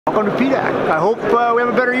Welcome to PDAC. I hope we have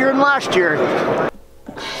a better year than last year.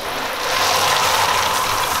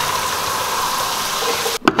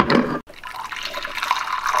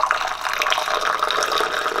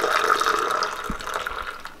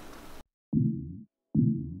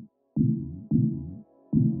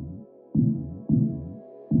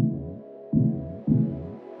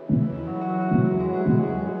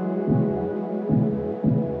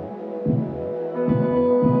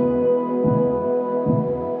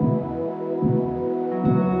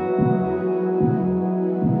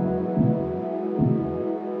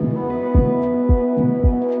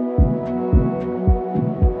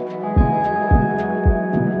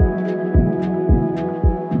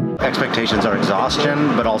 Expectations are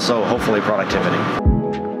exhaustion, but also hopefully productivity.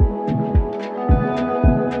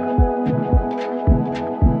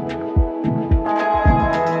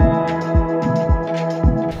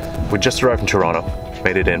 We just arrived in Toronto,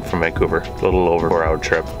 made it in from Vancouver, a little over 4-hour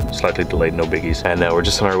trip, slightly delayed, no biggies. And we're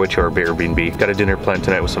just on our way to our Airbnb. Got a dinner planned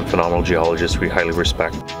tonight with some phenomenal geologists we highly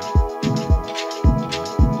respect.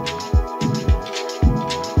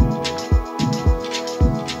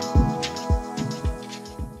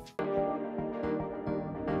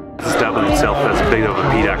 Established itself as a bit of a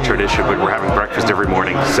PDAC tradition, but we're having breakfast every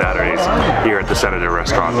morning, Saturdays, here at the Senator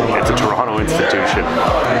Restaurant. It's a Toronto institution,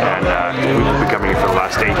 and we've been coming here for the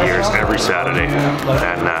last 8 years, every Saturday,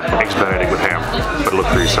 and eggs Benedict with ham, but look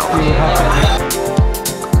for yourself.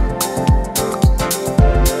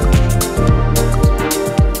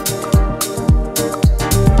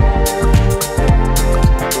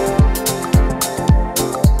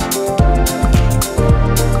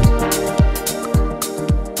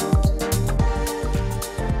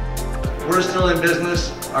 We're still in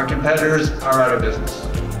business, our competitors are out of business.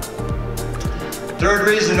 Third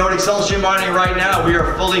reason, note Excelsior Mining right now, we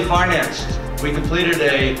are fully financed. We completed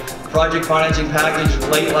a project financing package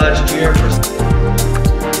late last year.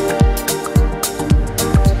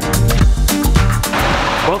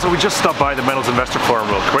 Well, so we just stopped by the Metals Investor Forum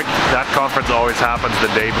real quick. That conference always happens the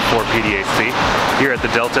day before PDAC here at the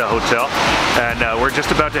Delta Hotel. And we're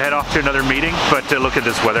just about to head off to another meeting, but look at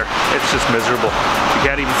this weather. It's just miserable. You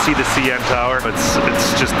can't even see the CN Tower.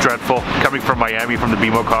 It's just dreadful. Coming from Miami from the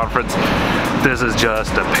BMO conference, this is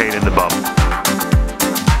just a pain in the bum.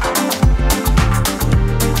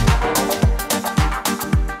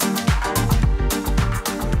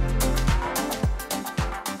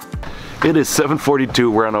 It is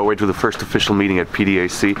 7:42. We're on our way to the first official meeting at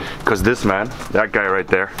PDAC because this man, that guy right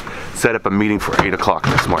there, set up a meeting for 8 o'clock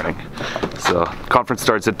this morning. So conference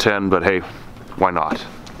starts at 10, but hey, why not?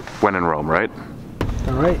 When in Rome, right?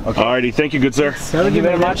 All right. Okay. Alrighty, thank you, good sir. Thank you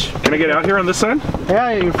very much. Can I get out here on this side?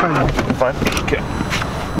 Yeah, you're fine. Fine. Okay.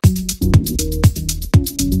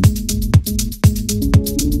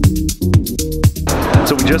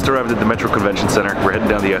 So we just arrived at the Metro Convention Center. We're heading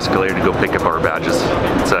down the escalator to go pick up our badges.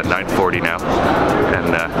 It's at 9:40 now,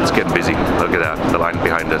 and it's getting busy. Look at that, the line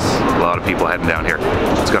behind us. A lot of people heading down here.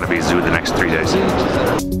 It's going to be a zoo the next 3 days.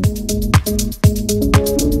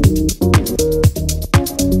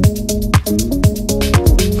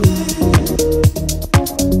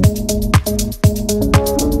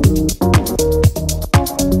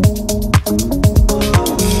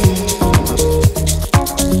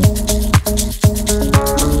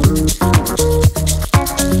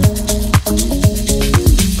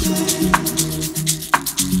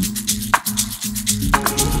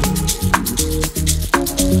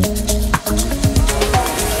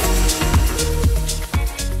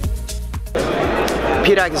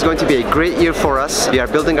 PDAC is going to be a great year for us. We are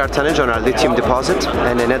building our tonnage on our lithium deposit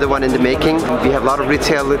and another one in the making. We have a lot of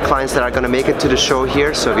retail clients that are going to make it to the show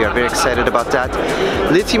here, so we are very excited about that.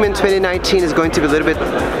 Lithium in 2019 is going to be a little bit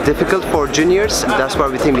difficult for juniors. That's why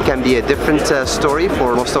we think we can be a different story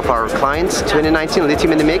for most of our clients. 2019,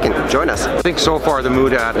 lithium in the making. Join us. I think so far the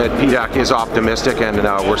mood at PDAC is optimistic, and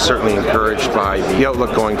we're certainly encouraged by the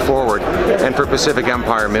outlook going forward. And for Pacific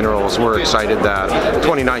Empire Minerals, we're excited that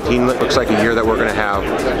 2019 looks like a year that we're going to have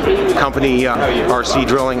company RC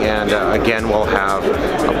drilling, and again we'll have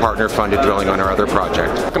a partner funded drilling on our other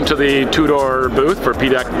project. Welcome to the Tudor booth for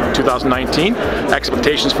PDAC 2019.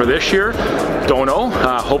 Expectations for this year, don't know.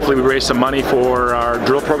 Hopefully we raise some money for our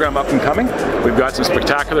drill program up and coming. We've got some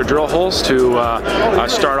spectacular drill holes to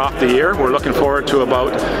start off the year. We're looking forward to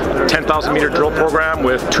about 10,000 meter drill program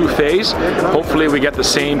with 2 phase. Hopefully we get the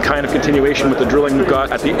same kind of continuation with the drilling we've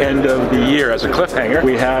got at the end of the year as a cliffhanger.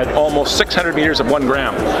 We had almost 600 meters of 1 1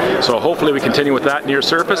 gram. So hopefully we continue with that near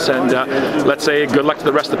surface, and let's say good luck to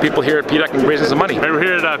the rest of the people here at PDAC in raising some money. We're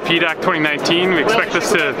here at PDAC 2019. We expect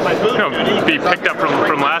this to be picked up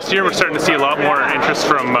from last year. We're starting to see a lot more interest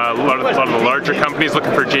from a lot of the larger companies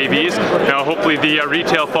looking for JVs. Now hopefully the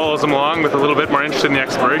retail follows them along with a little bit more interest in the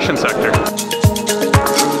exploration sector.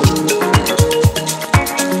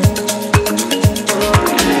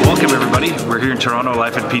 Welcome everybody, we're here in Toronto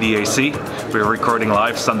live at PDAC. We're recording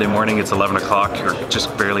live Sunday morning, it's 11 o'clock, or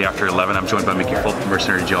just barely after 11. I'm joined by Mickey Philippe,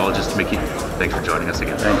 mercenary geologist. Mickey, thanks for joining us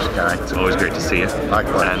again. Thanks, Guy. It's always great to see you.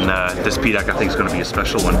 Likewise. And this PDAC I think is going to be a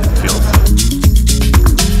special one in the field.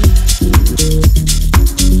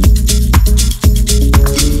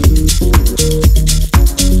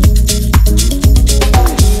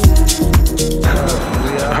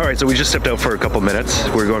 So we just stepped out for a couple minutes.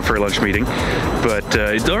 We're going for a lunch meeting, but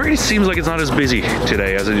it already seems like it's not as busy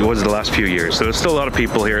today as it was the last few years. So there's still a lot of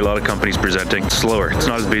people here, a lot of companies presenting. It's slower. It's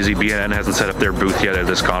not as busy. BNN hasn't set up their booth yet at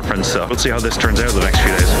this conference, so we'll see how this turns out the next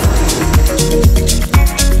few days.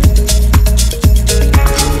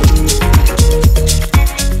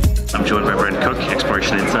 I'm joined by Brent Cook,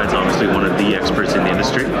 Exploration Insights, obviously one of the experts in the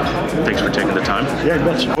industry. Thanks for taking the time. Yeah, I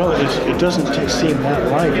bet you. Well, it doesn't seem that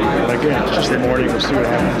lively, but again, it's just the morning, we'll see what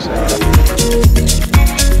happens.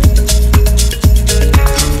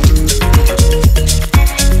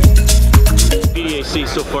 PDAC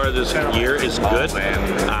so far this year is good.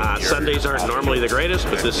 Sundays aren't normally the greatest,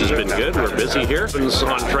 but this has been good. We're busy here. It's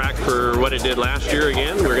on track for what it did last year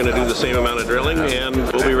again. We're going to do the same amount of drilling, and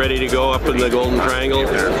we'll be ready to go up in the Golden Triangle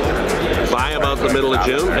by about the middle of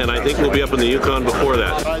June, and I think we'll be up in the Yukon before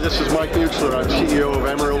that. Hi, this is Mike Mutschler. I'm CEO of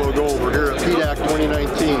Amarillo Gold. We're here at PDAC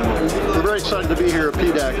 2019. We're very excited to be here at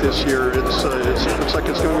PDAC this year. It looks like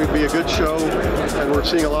it's going to be a good show, and we're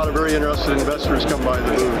seeing a lot of very interested investors come by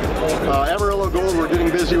the booth. Amarillo Gold, we're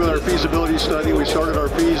getting busy with our feasibility study. We started our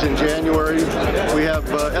fees in January. We have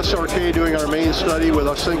SRK doing our main study with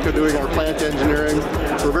Ausenco doing our plant engineering.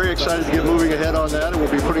 We're very excited to get moving ahead on that, and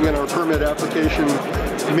we'll be putting in our permit application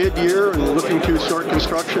mid-year and looking to start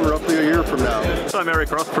construction roughly a year from now. I'm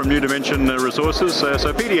Eric Roth from New Dimension Resources.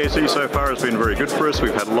 So PDAC so far has been very good for us.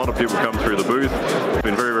 We've had a lot of people come through the booth. We've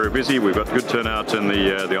been very, very busy. We've got good turnout in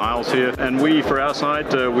the aisles here. And we, for our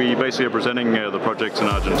side, we basically are presenting the projects in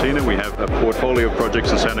Argentina. We have a portfolio of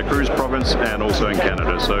projects in Santa Cruz province and also in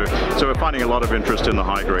Canada. So we're finding a lot of interest in the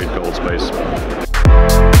high-grade gold space.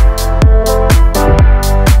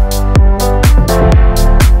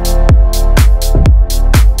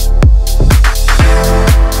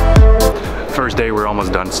 First day, we're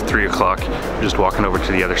almost done. It's 3 o'clock. We're just walking over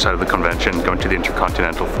to the other side of the convention, going to the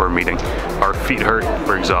Intercontinental for a meeting. Our feet hurt,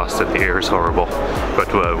 we're exhausted, the air is horrible,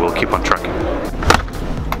 but we'll keep on trucking.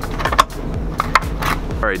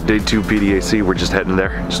 Alright, day 2 PDAC, we're just heading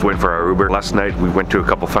there, just waiting for our Uber. Last night we went to a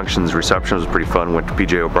couple functions, reception was pretty fun, went to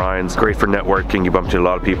PJ O'Brien's. Great for networking, you bumped into a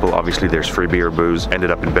lot of people, obviously there's free beer, booze.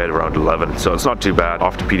 Ended up in bed around 11, so it's not too bad.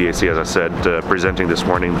 Off to PDAC, as I said, presenting this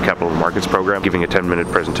morning the Capital Markets Program, giving a 10-minute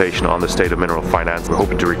presentation on the state of mineral finance. We're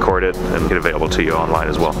hoping to record it and get it available to you online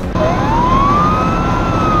as well.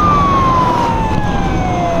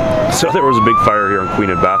 So there was a big fire here on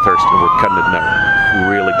Quin and Bathurst, and we're cutting it now.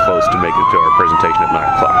 Really close to making it to our presentation at 9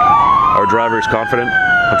 o'clock. Our driver is confident.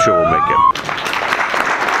 I'm sure we'll make it.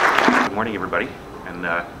 Good morning, everybody, and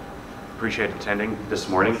appreciate attending this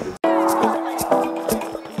morning.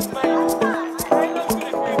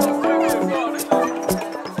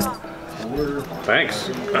 Thanks.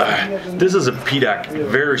 This is a PDAC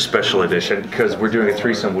very special edition because we're doing a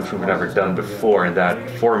threesome which we've never done before in that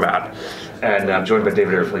format. And I'm joined by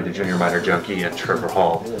David Airfleet, the Junior Miner Junkie, and Trevor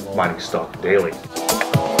Hall, Mining Stock Daily.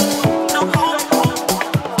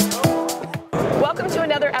 Welcome to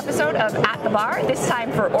another episode of At the Bar, this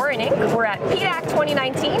time for Ore Inc. We're at PDAC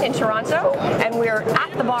 2019 in Toronto, and we're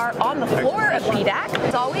at the bar on the floor of PDAC.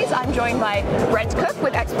 As always, I'm joined by Brent Cook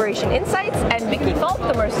with Exploration Insights and Mickey Philippe,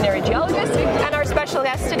 the mercenary geologist, and our special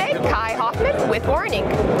guest today, Kai Hoffman with Ore Inc.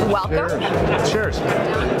 Welcome. Cheers.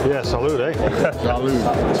 Yeah, salute, eh?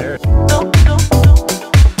 Salute. Cheers.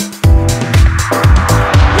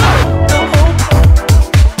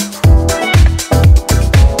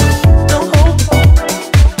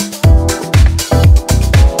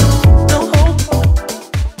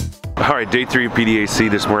 Day 3 of PDAC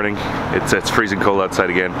this morning. It's freezing cold outside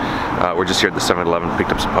again. We're just here at the 7-Eleven,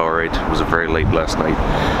 picked up some Powerade. It was very late last night.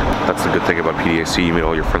 That's the good thing about PDAC. You meet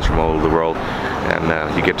all your friends from all over the world,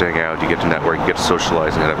 and you get to hang out, you get to network, you get to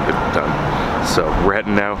socialize and have a good time. So we're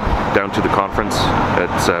heading now down to the conference.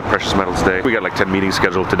 It's Precious Metals Day. We got like 10 meetings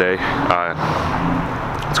scheduled today.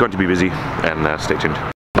 It's going to be busy, and stay tuned.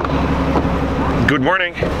 Good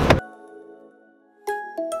morning.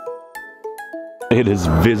 It is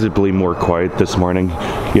visibly more quiet this morning.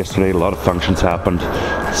 Yesterday a lot of functions happened,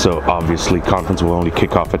 so obviously conference will only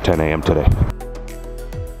kick off at 10 a.m. today.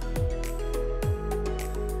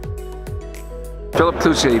 Philippe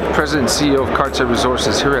Cloutier, President and CEO of Cartier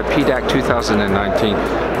Resources here at PDAC 2019.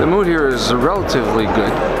 The mood here is relatively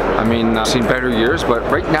good. I mean, I've seen better years, but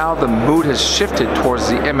right now the mood has shifted towards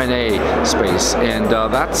the M&A space, and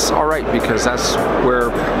that's all right because that's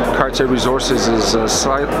where Cartier Resources is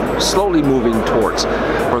slowly moving towards.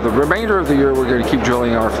 For the remainder of the year, we're going to keep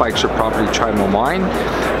drilling our flagship property, Chimo Mine.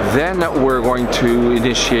 Then we're going to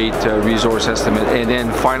initiate a resource estimate, and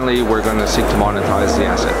then finally we're going to seek to monetize the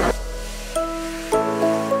asset.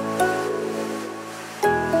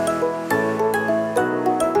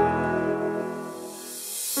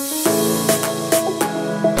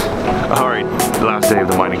 Last day of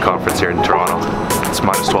the mining conference here in Toronto. It's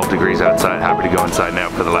minus 12 degrees outside. Happy to go inside now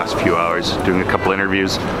for the last few hours. Doing a couple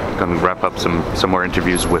interviews. Going to wrap up some more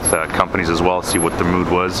interviews with companies as well, see what the mood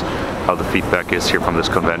was, how the feedback is here from this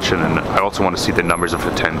convention, and I also want to see the numbers of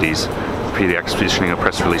attendees. PDAC issuing a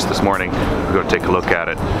press release this morning. We're going to take a look at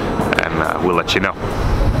it, and we'll let you know.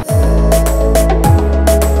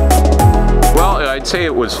 I'd say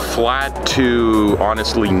it was flat to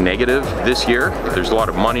honestly negative this year. There's a lot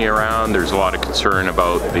of money around, there's a lot of concern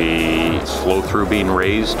about the flow-through being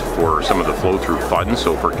raised for some of the flow-through funds,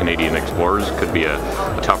 so for Canadian explorers it could be a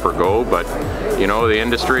tougher go, but you know, the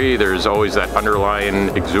industry, there's always that underlying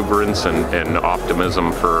exuberance and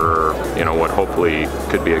optimism for, you know, what hopefully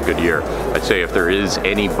could be a good year. I'd say if there is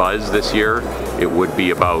any buzz this year, it would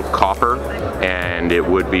be about copper and it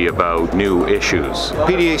would be about new issues.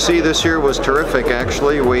 PDAC this year was terrific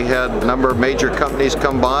actually. We had a number of major companies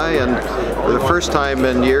come by, and for the first time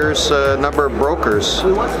in years a number of brokers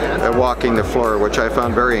walking the floor, which I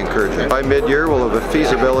found very encouraging. By mid-year we'll have a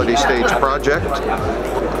feasibility stage project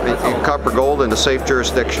in copper gold in a safe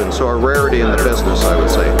jurisdiction, so a rarity in the business, I would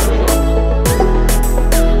say.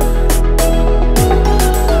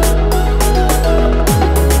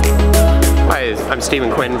 I'm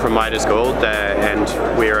Stephen Quin from Midas Gold, and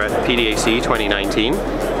we're at PDAC 2019.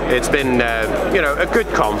 It's been, you know, a good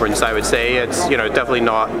conference, I would say. It's, you know, definitely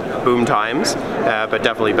not boom times, but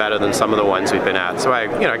definitely better than some of the ones we've been at. So I,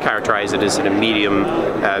 you know, characterize it as a medium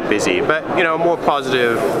busy, but you know, more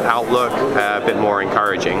positive outlook, a bit more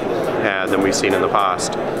encouraging than we've seen in the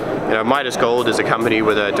past. You know, Midas Gold is a company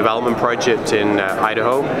with a development project in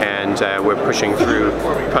Idaho, and we're pushing through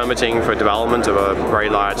permitting for development of a very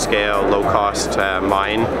large-scale, low-cost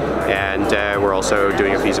mine, and we're also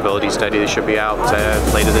doing a feasibility study that should be out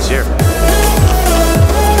later this year.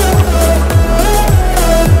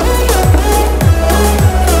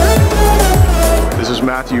 This is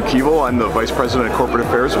Matthew Keevil. I'm the Vice President of Corporate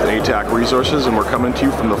Affairs with ATAC Resources, and we're coming to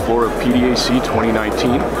you from the floor of PDAC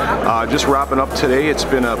 2019. Just wrapping up today, it's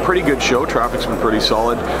been a pretty good show. Traffic's been pretty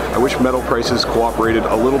solid. I wish metal prices cooperated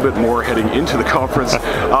a little bit more heading into the conference,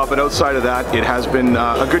 but outside of that, it has been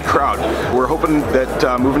a good crowd. We're hoping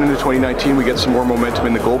that moving into 2019, we get some more momentum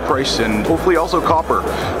in the gold price and hopefully also copper.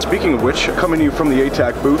 Speaking of which, coming to you from the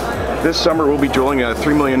ATAC booth, this summer we'll be drilling a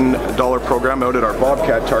 $3 million program out at our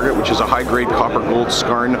Bobcat target, which is a high-grade copper gold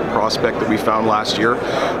skarn prospect that we found last year.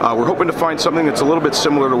 We're hoping to find something that's a little bit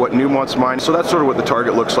similar to what Newmont's mine, so that's sort of what the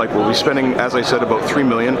target looks like. We'll be spending, as I said, about $3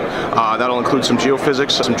 million. That'll include some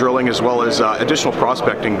geophysics, some drilling, as well as additional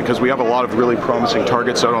prospecting, because we have a lot of really promising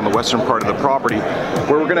targets out on the western part of the property,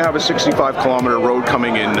 where we're going to have a 65-kilometer road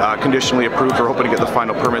coming in, conditionally approved. We're hoping to get the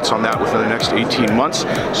final permits on that within the next 18 months,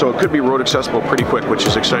 so it could be road accessible pretty quick, which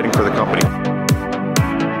is exciting for the company.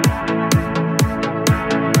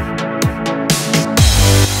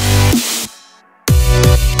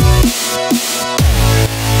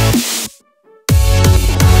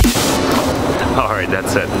 Alright,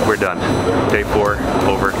 that's it. We're done. Day 4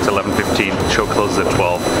 over. It's 11:15. Show closes at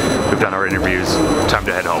 12. We've done our interviews. Time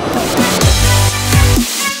to head home.